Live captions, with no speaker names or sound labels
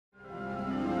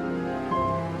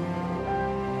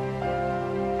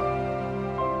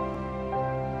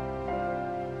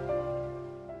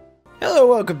Hello,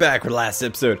 welcome back. With last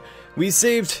episode, we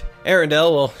saved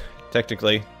Arendelle. Well,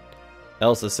 technically,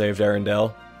 Elsa saved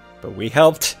Arendelle, but we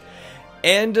helped.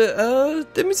 And,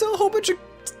 then we saw a whole bunch of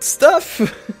stuff.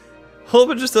 Whole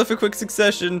bunch of stuff in quick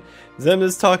succession. Zem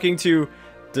is talking to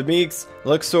Demix,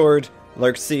 Luxord,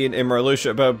 Larxene, and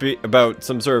Marluxia about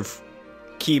some sort of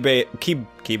Keyblade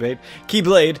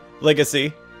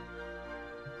legacy.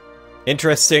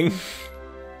 Interesting.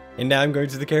 And now I'm going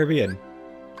to the Caribbean.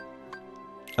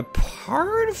 A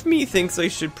part of me thinks I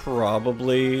should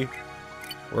probably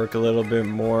work a little bit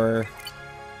more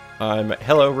on my...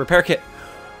 Hello, repair kit!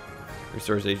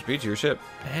 Restores HP to your ship.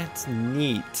 That's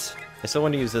neat. I still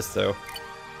want to use this though,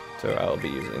 so I'll be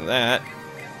using that.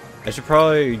 I should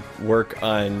probably work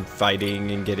on fighting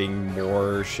and getting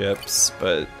more ships,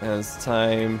 but as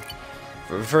time...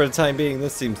 For the time being,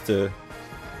 this seems to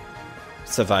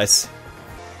suffice.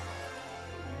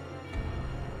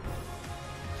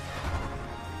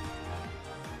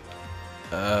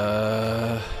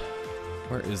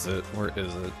 Where is it? Where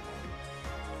is it?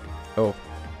 Oh,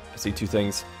 I see two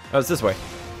things. Oh, it's this way.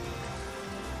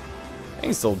 I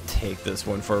can still take this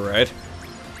one for a ride.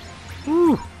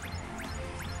 Woo!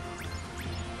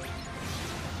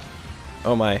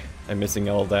 Oh my, I'm missing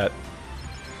all of that.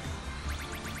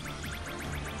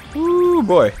 Woo,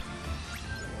 boy.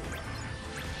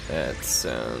 That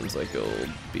sounds like it'll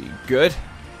be good.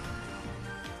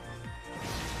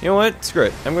 You know what? Screw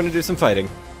it. I'm gonna do some fighting.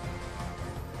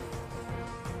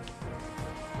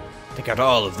 Take out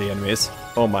all of the enemies.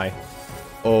 Oh my.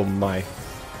 Oh my.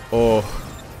 Oh.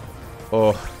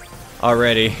 Oh.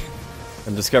 Already.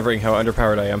 I'm discovering how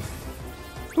underpowered I am.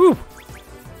 Woo!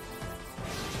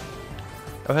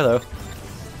 Oh, hello.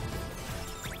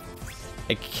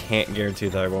 I can't guarantee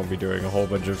that I won't be doing a whole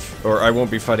bunch of... Or I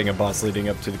won't be fighting a boss leading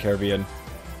up to the Caribbean.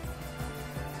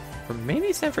 Or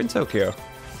maybe San Francisco.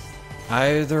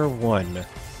 Either one.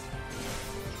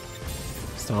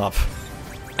 Stop.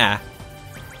 Ah.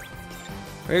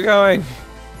 Where are you going?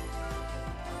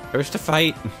 I wish to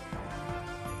fight.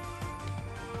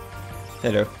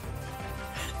 Hello.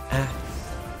 Ah.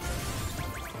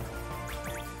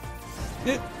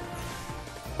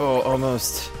 Oh,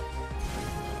 almost.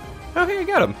 Oh, here, I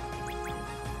got him.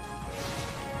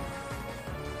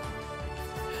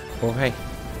 Oh, hey.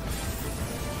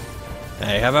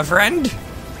 I have a friend.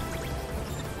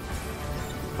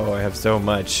 Oh, I have so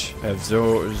much. I have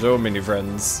so many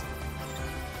friends.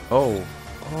 Oh.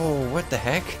 Oh, what the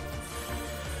heck?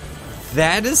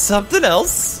 That is something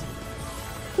else.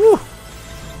 Whew.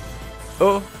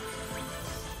 Oh.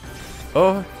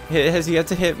 Oh, it has yet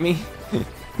to hit me.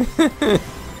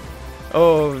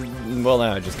 Oh, well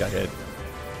now I just got hit.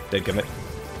 Dadgummit.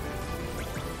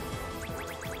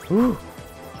 Whew.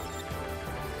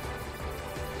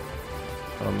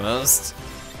 Almost.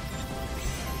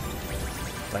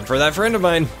 Time for that friend of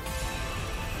mine.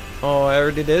 Oh, I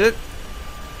already did it?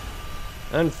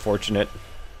 Unfortunate.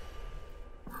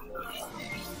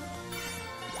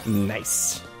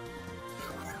 Nice.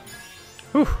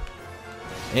 Whew.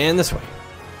 And this way.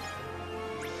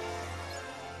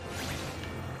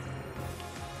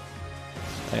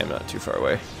 I am not too far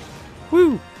away.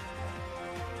 Woo!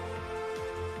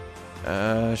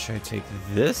 Should I take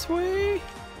this way?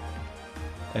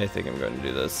 I think I'm going to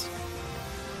do this.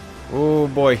 Oh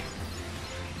boy.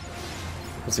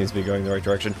 It seems to be going the right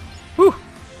direction. Woo!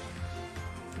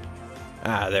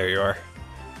 Ah, there you are.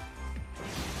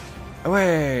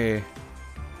 Away!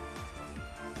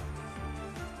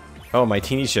 Oh, my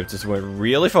teeny ship just went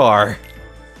really far.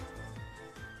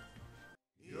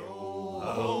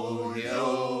 Yo-ho,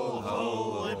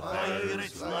 yo-ho, a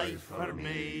pirate's life for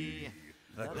me.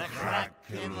 The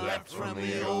Kraken leapt from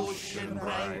the ocean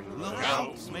brine. Look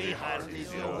out, me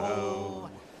hearties,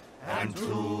 yo-ho. And to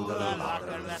the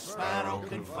locker that sparrow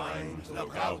can find.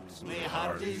 Look out, me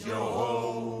hearties,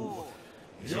 yo-ho.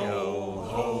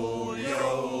 Yo-ho,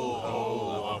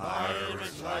 yo-ho, a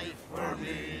pirate's life for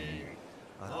me.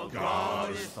 A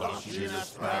goddess thought she'd a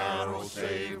sparrow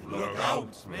saved. Look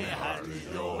out, me hearties,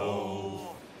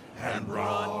 yo-ho. And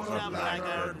brought a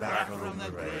blackguard back from the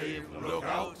grave. Look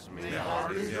out, me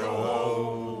hearties,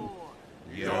 yo-ho.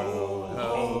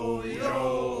 Yo-ho,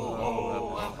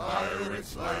 yo-ho, a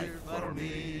pirate's life for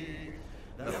me.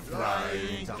 The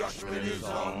Flying Dutchman is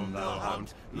on the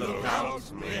hunt. Look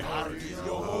out, me hearties,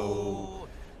 yo-ho.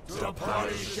 To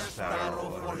punish a sparrow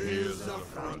for his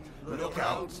affront. Look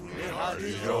out, me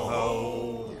hearties,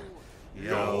 yo-ho.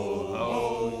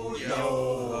 Yo-ho,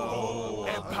 yo-ho,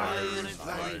 a pirate's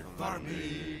life for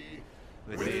me.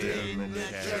 Within the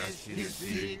chest his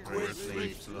secret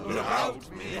sleeps. Look out,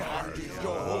 me hearties,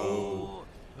 yo-ho.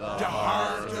 The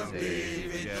heart of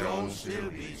David Jones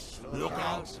still beats. Look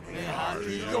out, me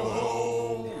hearty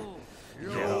yo-ho.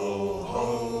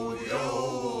 Yo-ho,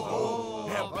 yo-ho,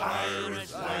 a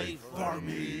pirate's life for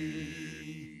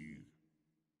me.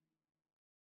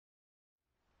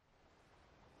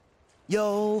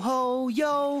 Yo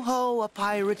ho, a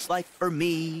pirate's life for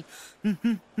me. Why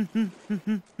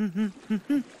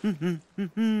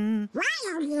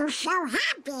are you so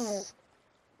happy?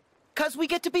 'Cause we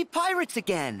get to be pirates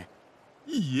again.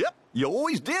 Yep, you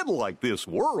always did like this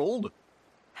world.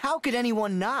 How could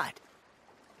anyone not?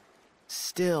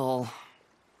 Still,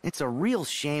 it's a real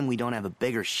shame we don't have a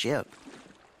bigger ship.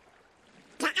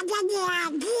 Got any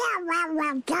idea where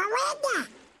we're going?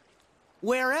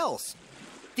 Where else?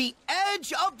 The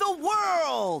edge of the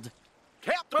world!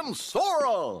 Captain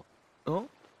Sora! Oh?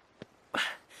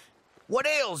 What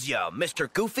ails ya,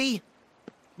 Mr. Goofy?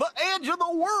 The edge of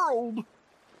the world!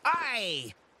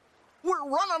 Aye! We're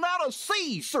running out of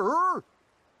sea, sir!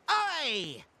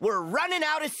 Aye! We're running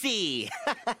out of sea!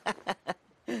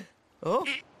 Oh?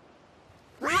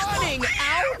 Running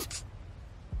out?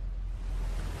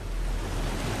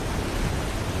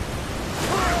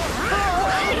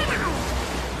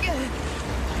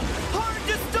 Hard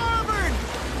to starboard!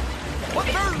 But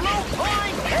there's no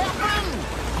time, Captain!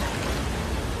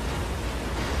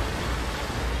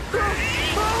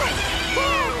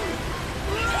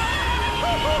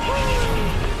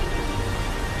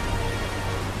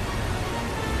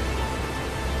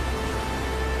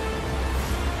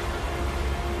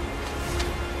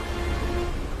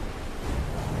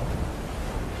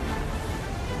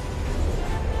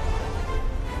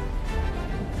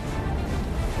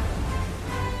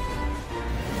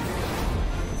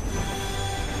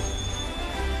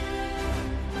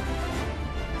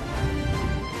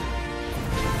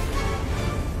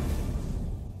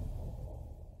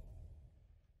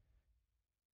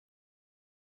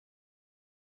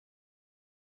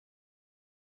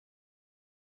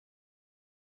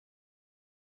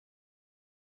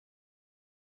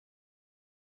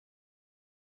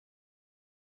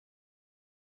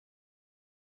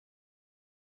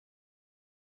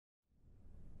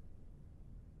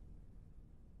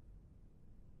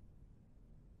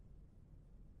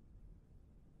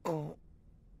 Oh.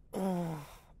 Oh.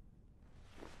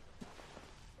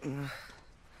 Hmm?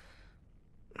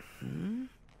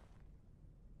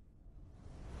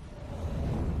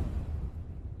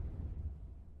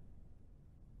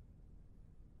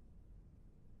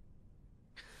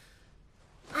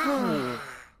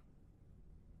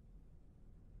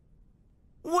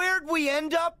 Where'd we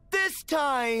end up this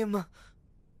time?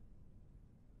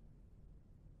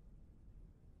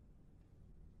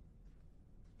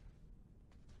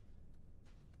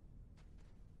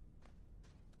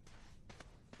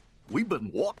 We've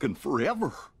been walking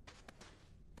forever.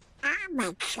 I'm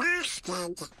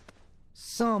exhausted.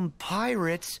 Some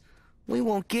pirates. We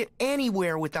won't get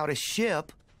anywhere without a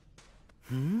ship.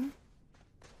 Hmm?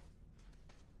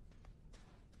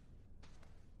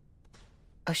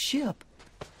 A ship.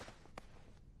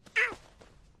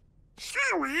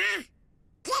 Sora,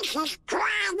 this is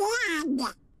grand.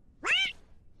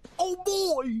 Oh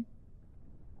boy!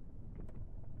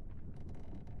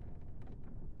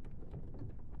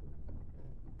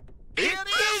 It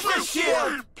is a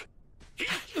ship!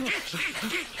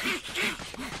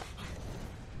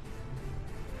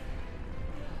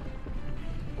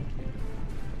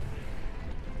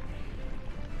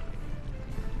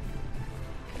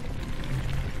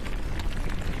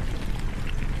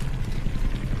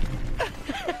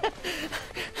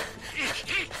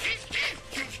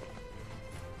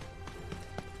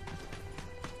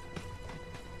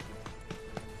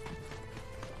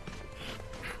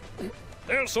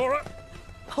 There, Sora.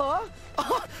 Huh?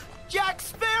 Oh, Jack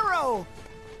Sparrow!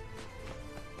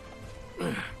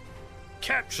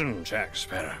 Captain Jack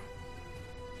Sparrow.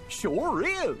 Sure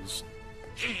is.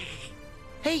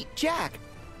 Hey, Jack,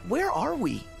 where are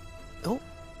we? Oh,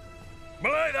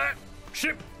 Belay that!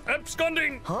 Ship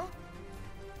absconding! huh?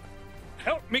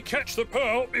 Help me catch the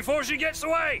pearl before she gets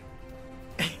away!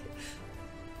 Aye,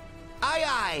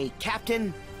 aye,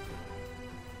 Captain.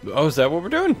 Oh, is that what we're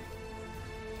doing?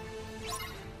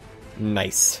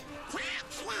 Nice.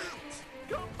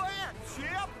 Come back,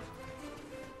 ship!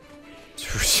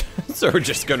 So we're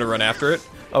just gonna run after it?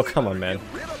 Oh, come on, man.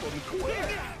 Rid of them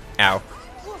quick! Ow.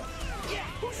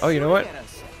 Oh, you know what?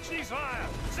 Ceasefire!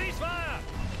 Ceasefire!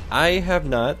 I have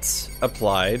not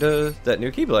applied that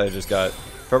new Keyblade I just got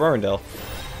from Arendelle.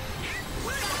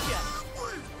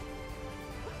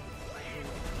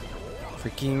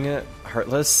 Freaking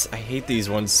Heartless. I hate these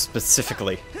ones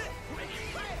specifically.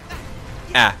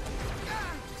 Ah.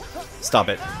 Stop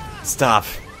it. Stop.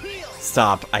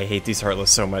 Stop. I hate these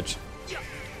Heartless so much.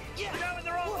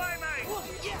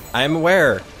 I am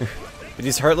aware.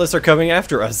 These Heartless are coming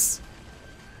after us.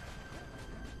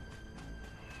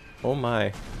 Oh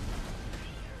my.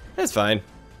 That's fine.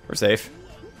 We're safe.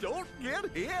 Don't get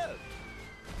hit.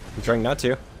 I'm trying not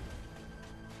to.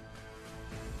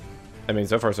 I mean,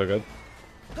 so far so good.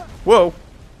 Whoa!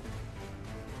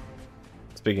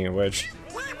 Speaking of which.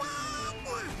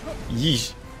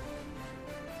 Yeesh.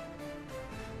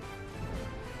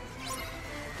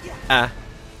 Ah.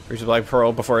 Reach the Black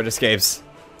Pearl before it escapes.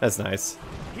 That's nice.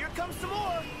 Here comes some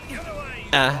more.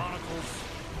 Ah.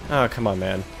 Oh, come on,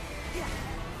 man.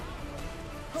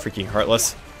 Freaking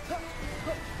Heartless.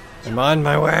 I'm on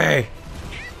my way.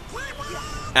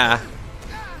 Ah.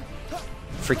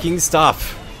 Freaking stop.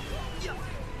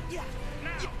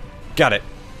 Got it.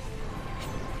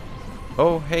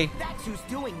 Oh, hey. That's who's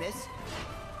doing this.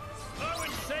 Owen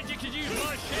said you could use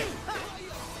my ship.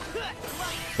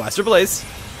 Blaster Blaze.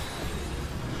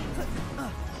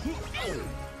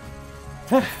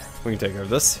 We can take care of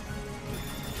this.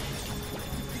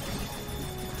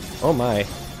 Oh my.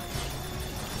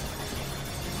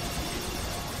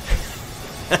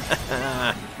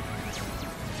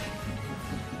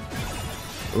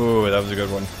 Ooh, that was a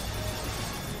good one.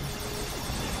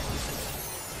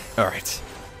 Alright.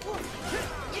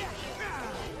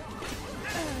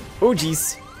 Oh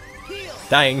jeez.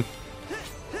 Dying.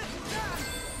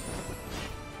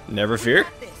 Never fear.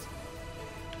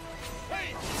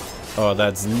 Oh,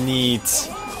 that's neat.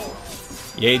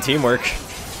 Yay, teamwork.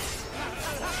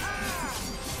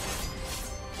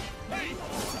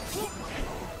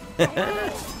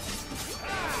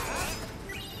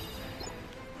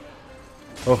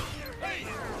 Oh,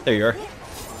 there you are.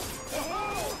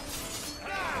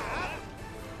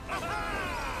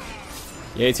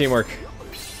 Yay, teamwork.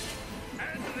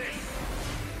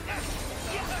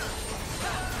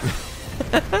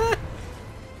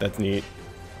 That's neat.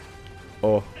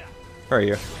 Oh, where are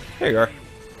you? There you are.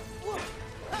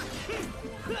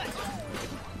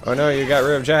 Oh no, you got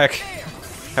rid of Jack.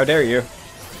 How dare you?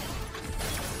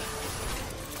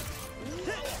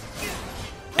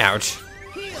 Ouch.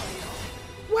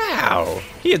 Wow,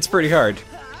 he hits pretty hard.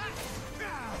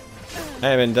 I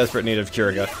am in desperate need of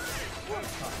Kiriga.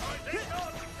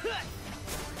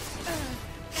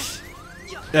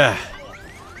 Ah.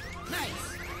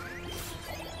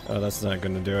 Oh, that's not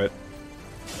gonna do it.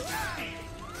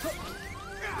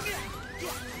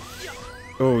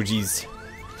 Oh, jeez.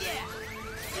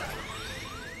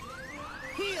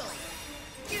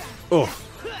 Oh.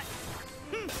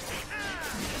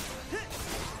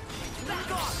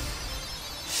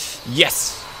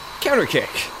 Yes! Counter kick!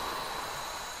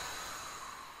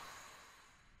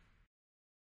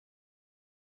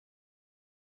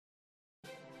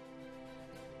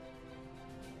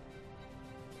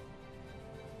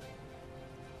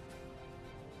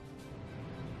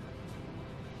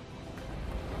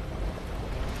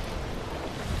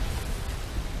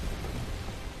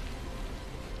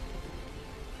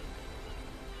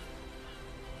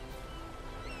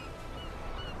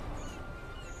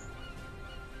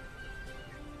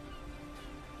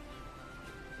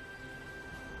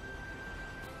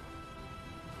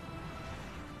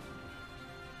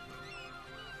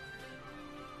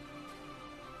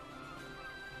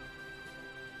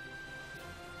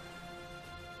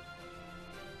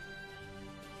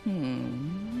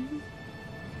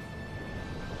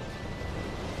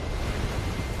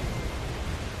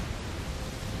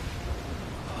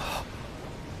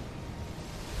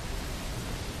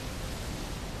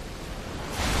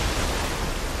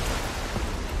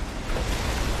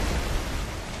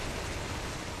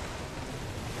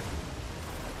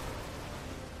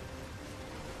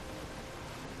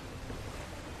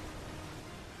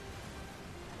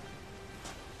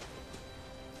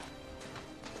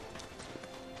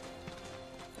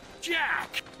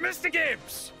 Jack! Mr.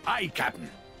 Gibbs! Aye, Captain.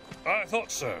 I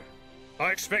thought so.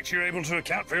 I expect you're able to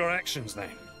account for your actions then.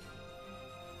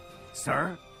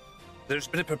 Sir? There's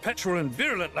been a perpetual and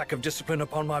virulent lack of discipline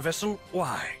upon my vessel.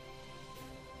 Why?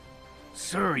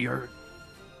 Sir, you're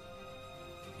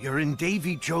in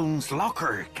Davy Jones'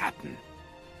 locker, Captain.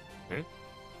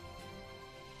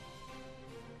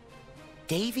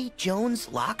 Davy Jones'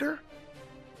 locker?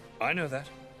 I know that.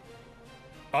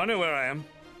 I know where I am.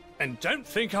 And don't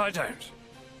think I don't.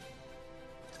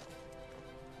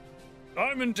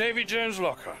 I'm in Davy Jones'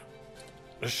 locker.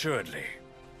 Assuredly.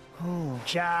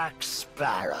 Jack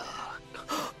Sparrow.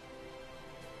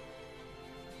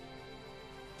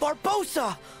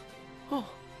 Barbossa!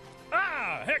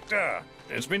 Ah, Hector!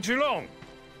 It's been too long,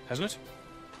 hasn't it?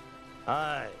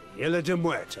 Aye, Isla de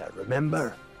Muerta,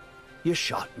 remember? You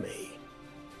shot me.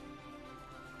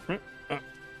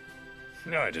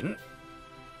 No, I didn't.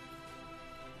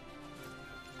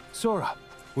 Sora,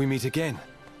 we meet again.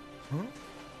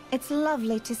 It's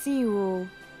lovely to see you all.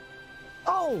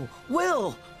 Oh,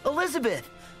 Will, Elizabeth.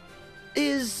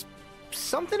 Is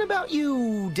something about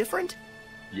you different?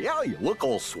 Yeah, you look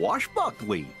all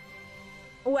swashbuckly.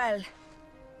 Well,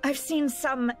 I've seen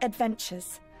some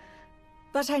adventures,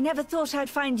 but I never thought I'd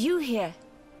find you here.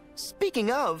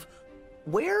 Speaking of,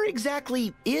 where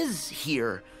exactly is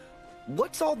here?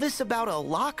 What's all this about a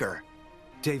locker?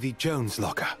 Davy Jones'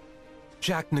 locker.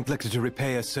 Jack neglected to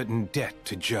repay a certain debt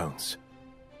to Jones.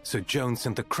 So Jones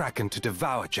sent the Kraken to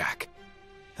devour Jack.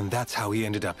 And that's how he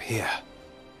ended up here.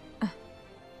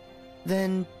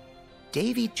 Then,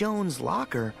 Davy Jones'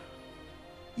 locker?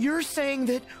 You're saying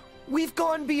that we've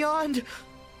gone beyond...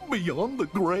 Beyond the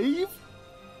grave?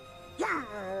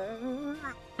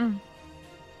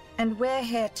 And we're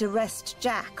here to wrest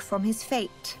Jack from his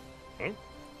fate.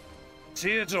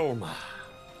 Teodolma.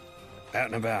 Out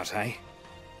and about, eh?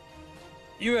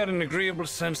 You had an agreeable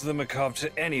sense of the macabre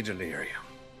to any delirium.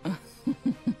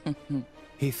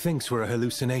 He thinks we're a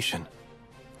hallucination.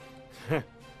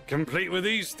 Complete with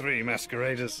these three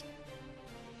masqueraders.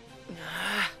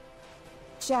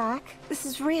 Jack, this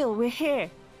is real. We're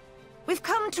here. We've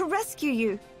come to rescue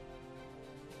you.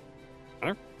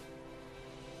 Huh?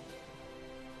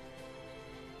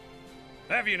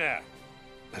 Have you now?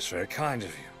 That's very kind of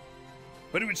you.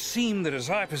 But it would seem that as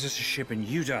I possess a ship and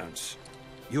you don't,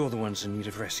 you're the ones in need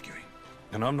of rescuing.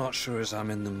 And I'm not sure as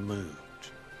I'm in the mood.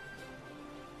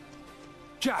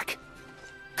 Jack!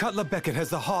 Cutler Beckett has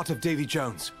the heart of Davy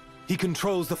Jones. He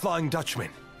controls the Flying Dutchman.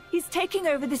 He's taking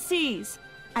over the seas.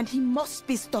 And he must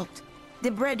be stopped.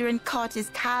 The brethren caught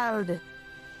is called.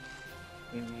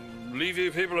 Leave you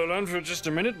people alone for just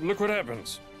a minute and look what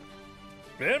happens.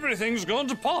 Everything's gone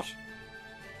to pot.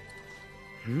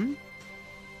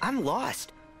 I'm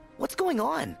lost. What's going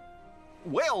on?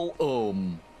 Well,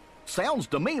 sounds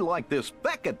to me like this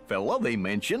Beckett fella they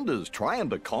mentioned is trying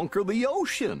to conquer the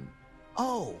ocean.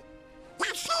 Oh,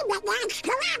 That's him that wants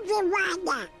to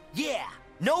everyone. yeah.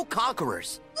 No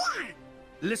conquerors. Yeah.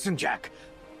 Listen, Jack.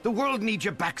 The world needs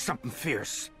you back something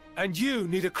fierce. And you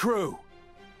need a crew.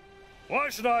 Why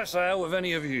should I sail with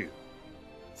any of you?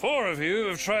 4 of you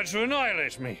have tried to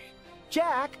annihilate me.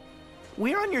 Jack,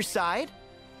 we're on your side.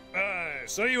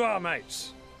 So you are,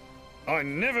 mates. I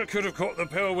never could have caught the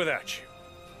pill without you.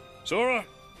 Sora,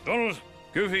 Donald,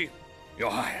 Goofy, you're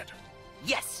hired.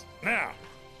 Yes. Now,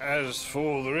 as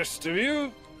for the rest of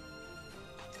you...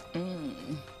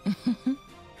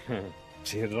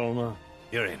 Teodolma,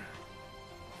 you're in.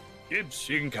 Gibbs,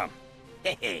 you can come.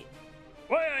 Hey.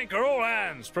 Weigh anchor, all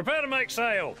hands. Prepare to make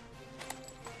sail.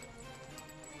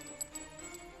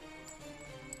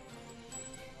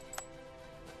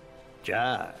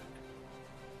 Jack.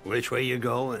 Which way you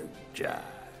going, Jack?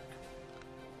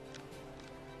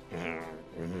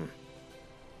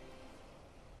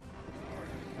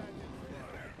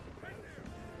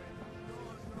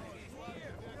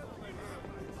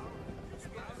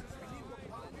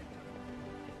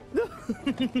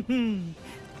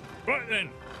 Right then,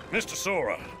 Mr.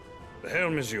 Sora, the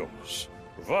helm is yours,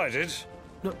 provided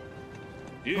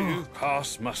you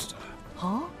pass muster.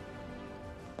 Huh?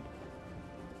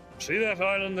 See that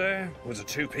island there with the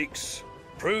 2 peaks?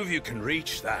 Prove you can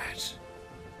reach that,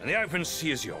 and the open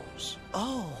sea is yours.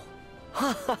 Oh.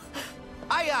 Aye,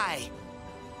 aye.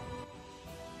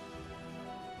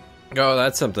 Oh,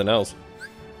 that's something else.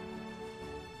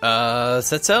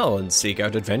 Set sail and seek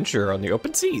out adventure on the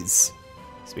open seas.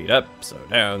 Speed up, slow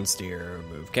down, steer,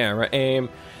 move camera, aim,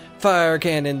 fire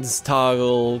cannons,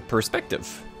 toggle,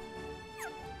 perspective.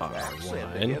 That's it to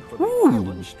R1. get for the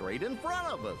island straight in front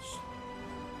of us.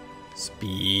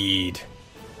 Speed.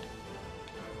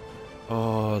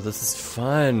 Oh, this is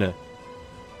fun.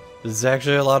 This is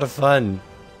actually a lot of fun.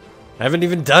 I haven't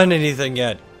even done anything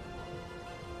yet.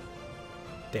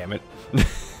 Damn it.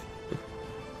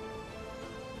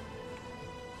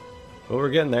 Well, we're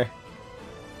getting there.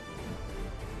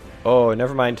 Oh,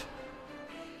 never mind.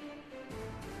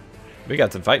 We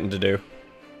got some fighting to do.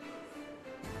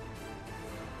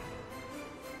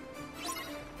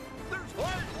 There's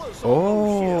heartless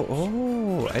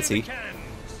Oh, I see.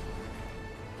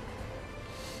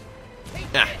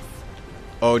 Ah.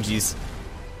 Oh, jeez.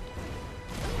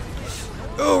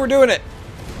 Oh, we're doing it.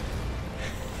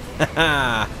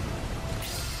 Haha.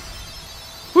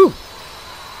 Whew.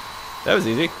 That was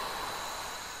easy.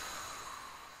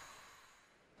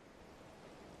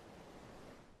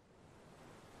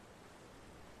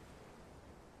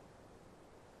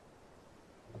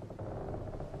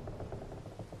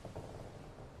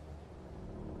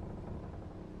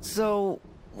 So,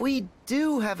 we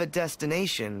do have a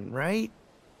destination, right?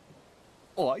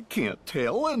 Oh, I can't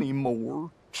tell anymore.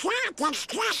 Jack is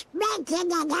just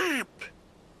making it up.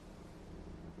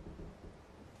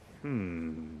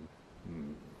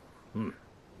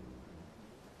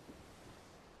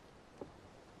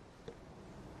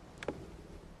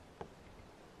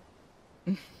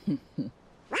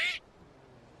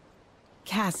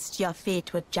 Cast your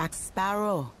fate with Jack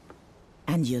Sparrow,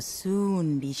 and you'll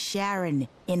soon be sharing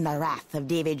in the wrath of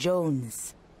Davy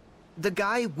Jones. The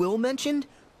guy Will mentioned?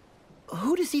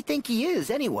 Who does he think he is,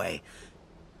 anyway?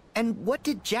 And what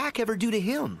did Jack ever do to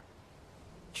him?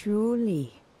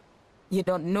 Truly, you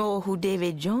don't know who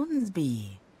Davy Jones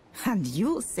be, and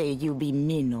you say you be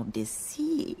men of the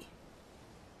sea.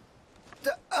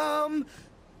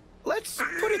 Let's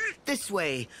put it this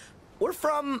way. We're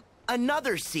from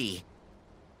another sea.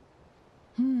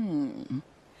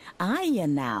 Aye,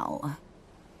 now.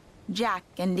 Jack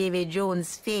and Davy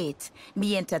Jones' fate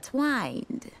be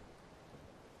intertwined.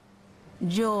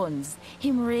 Jones,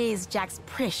 him raise Jack's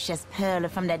precious pearl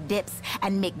from the depths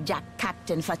and make Jack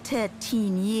captain for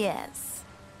 13 years.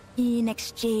 In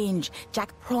exchange,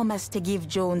 Jack promised to give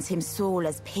Jones him soul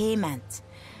as payment.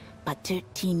 But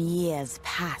 13 years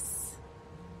pass,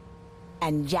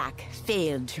 and Jack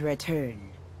failed to return.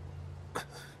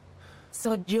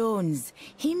 So Jones,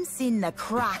 him send the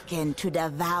Kraken to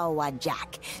devour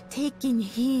Jack, taking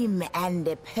him and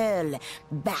the pearl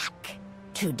back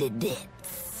to the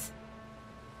depths.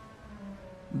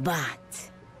 But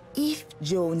if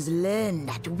Jones learn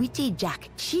that witty Jack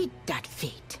cheat that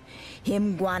fate,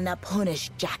 him gonna punish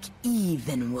Jack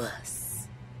even worse.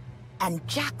 And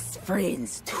Jack's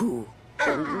friends too.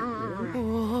 Are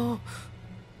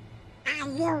you,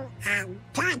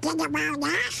 talking about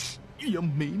us? You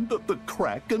mean that the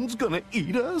Kraken's gonna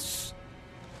eat us?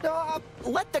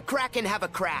 Let the Kraken have a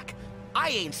crack. I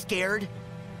ain't scared.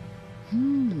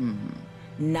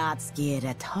 Not scared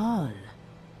at all.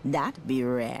 That be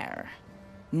rare.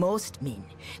 Most men,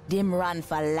 them run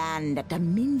for land at the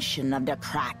mention of the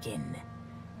Kraken.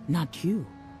 Not you.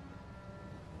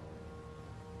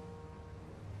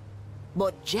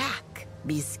 But Jack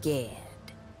be scared.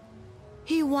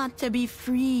 He want to be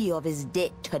free of his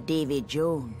debt to Davy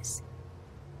Jones.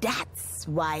 That's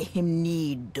why him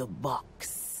need the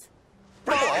box.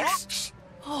 Box?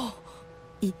 Oh,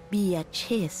 it be a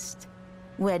chest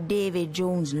where Davy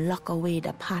Jones lock away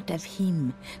the part of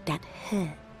him that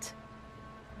hurt.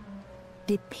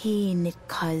 The pain it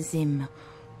caused him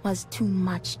was too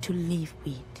much to live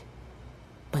with,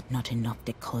 but not enough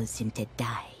to cause him to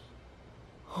die.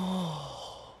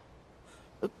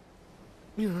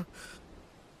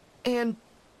 And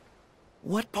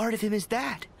what part of him is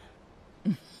that?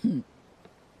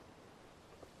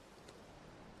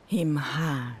 Him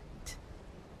heart.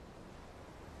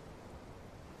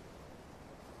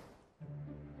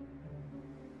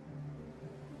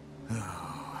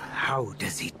 How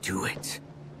does he do it?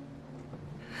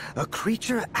 A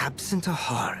creature absent a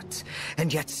heart,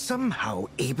 and yet somehow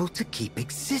able to keep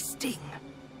existing.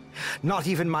 Not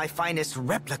even my finest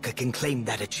replica can claim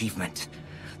that achievement.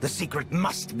 The secret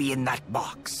must be in that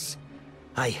box.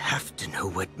 I have to know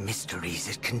what mysteries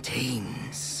it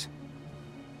contains.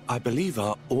 I believe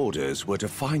our orders were to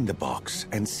find the box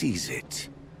and seize it.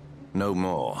 No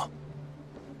more.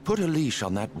 Put a leash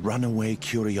on that runaway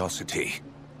curiosity.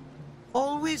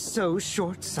 Always so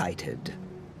short-sighted.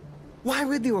 Why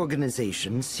would the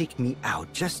organization seek me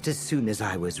out just as soon as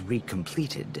I was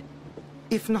recompleted?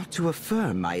 If not to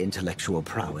affirm my intellectual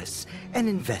prowess and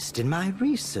invest in my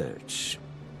research.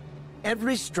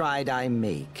 Every stride I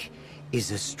make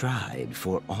is a stride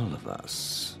for all of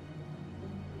us.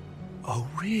 Oh,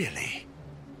 really?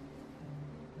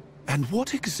 And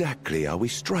what exactly are we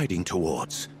striding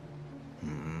towards?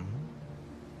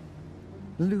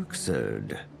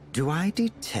 Luxord, do I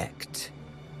detect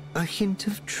a hint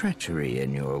of treachery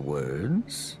in your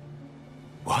words?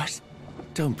 What?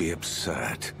 Don't be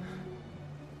absurd.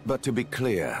 But to be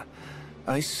clear,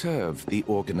 I serve the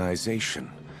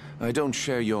organization. I don't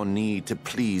share your need to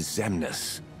please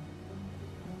Xemnas.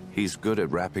 He's good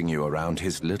at wrapping you around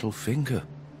his little finger.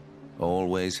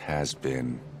 Always has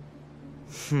been.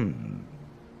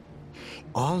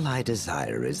 All I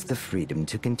desire is the freedom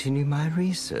to continue my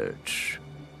research.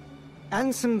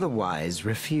 Ansem the Wise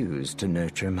refused to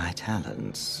nurture my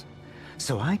talents,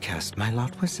 so I cast my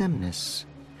lot with Xemnas.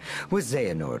 With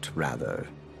Xehanort, rather.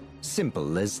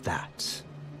 Simple as that.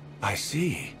 I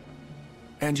see.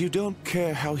 And you don't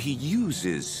care how he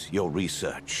uses your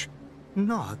research?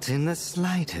 Not in the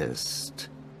slightest.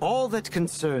 All that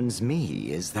concerns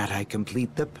me is that I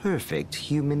complete the perfect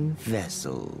human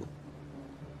vessel.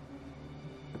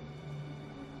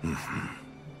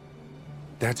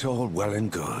 That's all well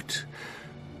and good.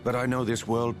 But I know this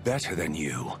world better than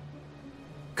you.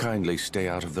 Kindly stay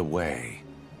out of the way.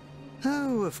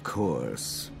 Oh, of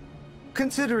course.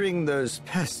 Considering those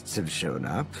pests have shown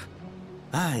up,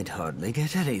 I'd hardly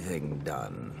get anything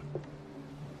done.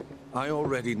 I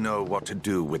already know what to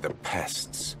do with the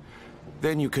pests.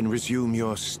 Then you can resume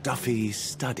your stuffy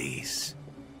studies.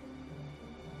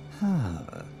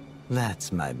 Ah,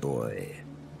 that's my boy.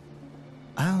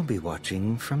 I'll be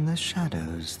watching from the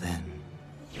shadows then.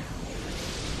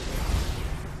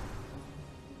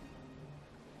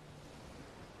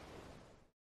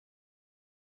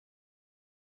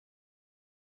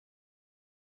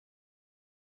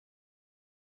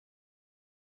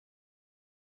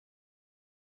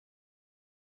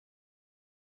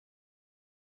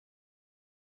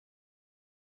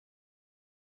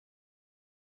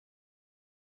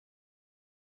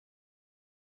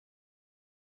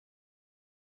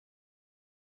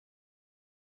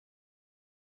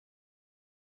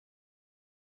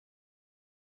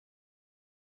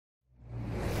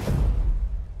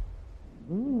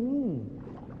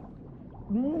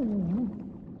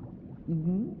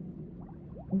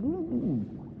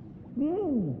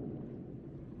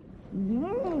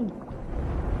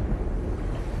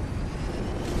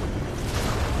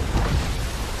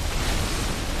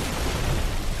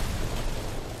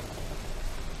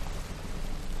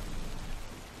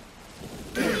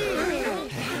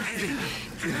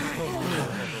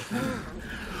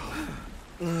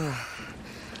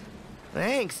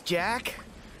 Thanks, Jack.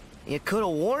 You could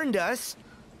have warned us.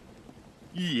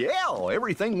 Yeah,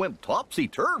 everything went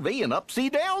topsy-turvy and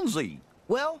upsy-downsy.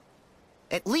 Well,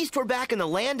 at least we're back in the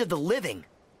land of the living.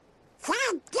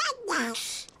 Thank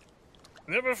goodness.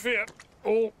 Never fear.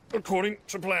 All according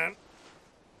to plan.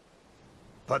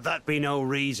 But that be no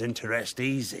reason to rest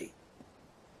easy.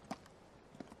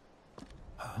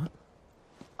 Huh?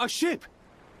 A ship!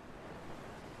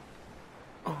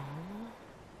 Oh,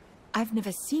 I've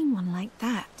never seen one like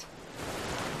that.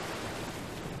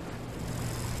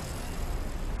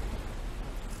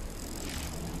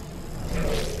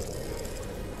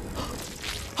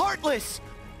 Heartless!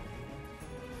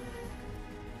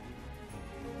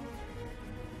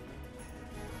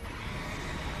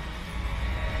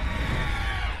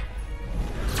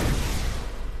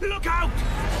 Look out!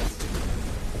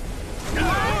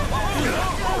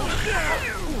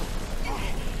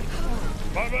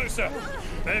 Barbosa,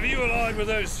 have you allied with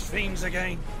those fiends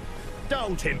again?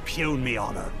 Don't impugn me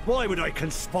honor. Why would I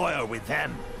conspire with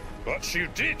them? But you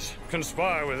did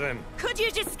conspire with them. Could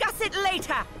you discuss it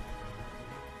later?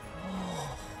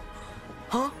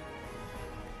 Huh?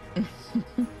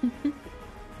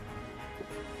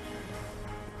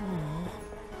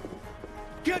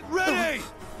 Get ready!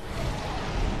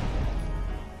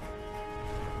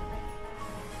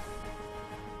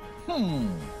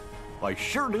 I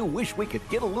sure do wish we could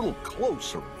get a little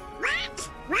closer. What?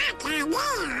 What down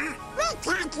there? We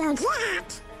can't do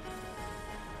that.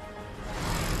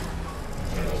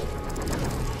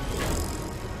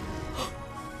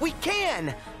 We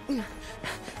can!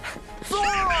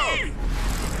 Sora!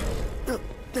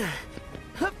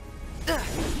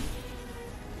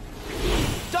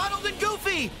 Donald and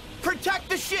Goofy! Protect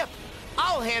the ship!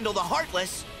 I'll handle the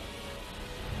Heartless!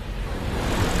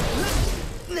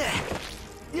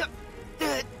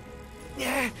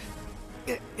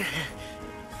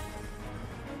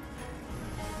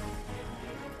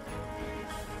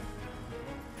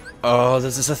 Oh,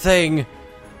 this is a thing!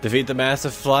 Defeat the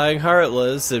massive flying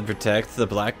Heartless and protect the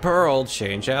Black Pearl.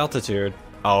 Change altitude.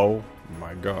 Oh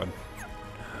my god.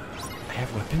 I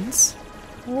have weapons?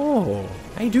 Oh,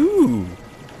 I do!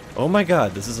 Oh my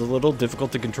god, this is a little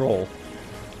difficult to control.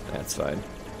 That's fine.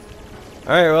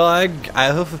 Alright, well, I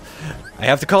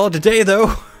have to call it a day,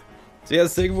 though. So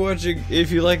yes, thank you for watching.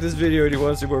 If you like this video and you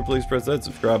want to see more, please press that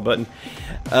subscribe button.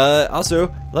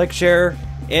 Also, like, share,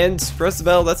 and press the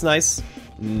bell. That's nice.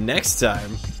 Next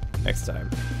time,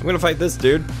 I'm gonna fight this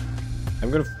dude.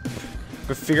 I'm gonna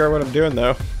figure out what I'm doing,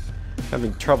 though. I'm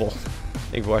having trouble.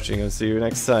 Thank you for watching, and I'll see you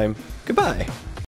next time. Goodbye.